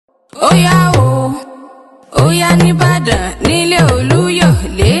Oya o, oya ni Ibadan, nile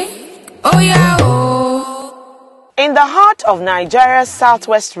Oluyole. Oya o. In the heart of Nigeria's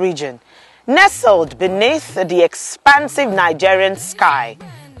southwest region, nestled beneath the expansive Nigerian sky,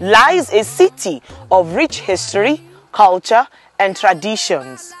 lies a city of rich history, culture, and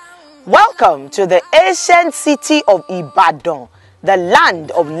traditions. Welcome to the ancient city of Ibadan, the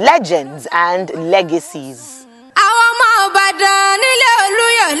land of legends and legacies.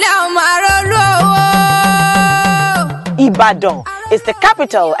 Ibadan is the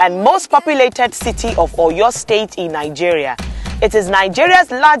capital and most populated city of Oyo State in Nigeria. It is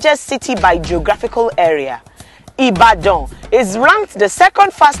Nigeria's largest city by geographical area. Ibadan is ranked the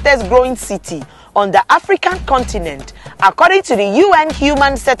second fastest growing city on the African continent, according to the UN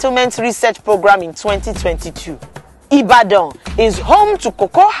Human Settlements Research Program in 2022. Ibadan is home to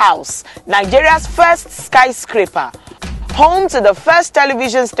Cocoa House, Nigeria's first skyscraper, home to the first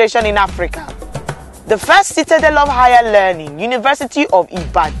television station in Africa, the first citadel of higher learning, University of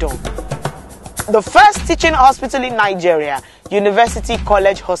Ibadan, the first teaching hospital in Nigeria, University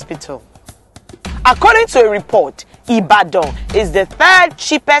College Hospital. According to a report, Ibadan is the third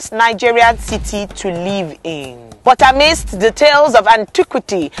cheapest Nigerian city to live in. But amidst the tales of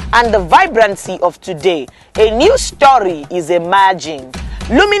antiquity and the vibrancy of today, a new story is emerging.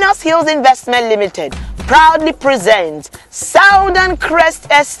 Luminous Hills Investment Limited proudly presents Southern-Crest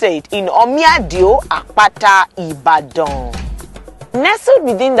Estate in OMI-ADIO, APATA, Ibadan. Nestled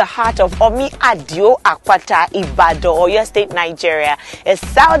within the heart of OMI-ADIO, APATA, Ibadan, Oyo State, Nigeria, is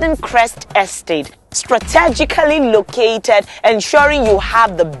Southern-Crest Estate, strategically located, ensuring you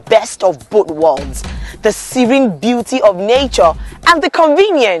have the best of both worlds, the serene beauty of nature and the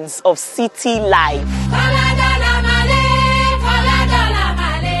convenience of city life.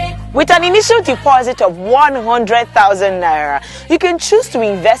 With an initial deposit of 100,000 naira, you can choose to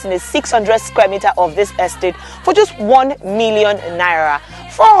invest in a 600 square meter of this estate for just 1 million naira.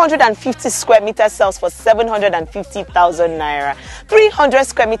 450 square meters sells for 750,000 naira. 300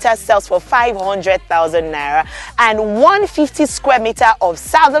 square meters sells for 500,000 naira. And 150 square meter of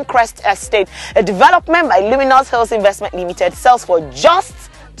Southern-Crest Estate, a development by Luminous Hills Investment Limited, sells for just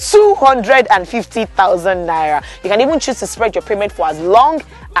 250,000 naira. You can even choose to spread your payment for as long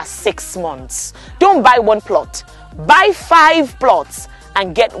as 6 months. Don't buy one plot, buy 5 plots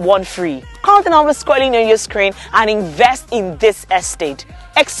and get one free. Call the number scrolling on your screen and invest in this estate.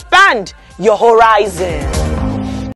 Expand your horizon.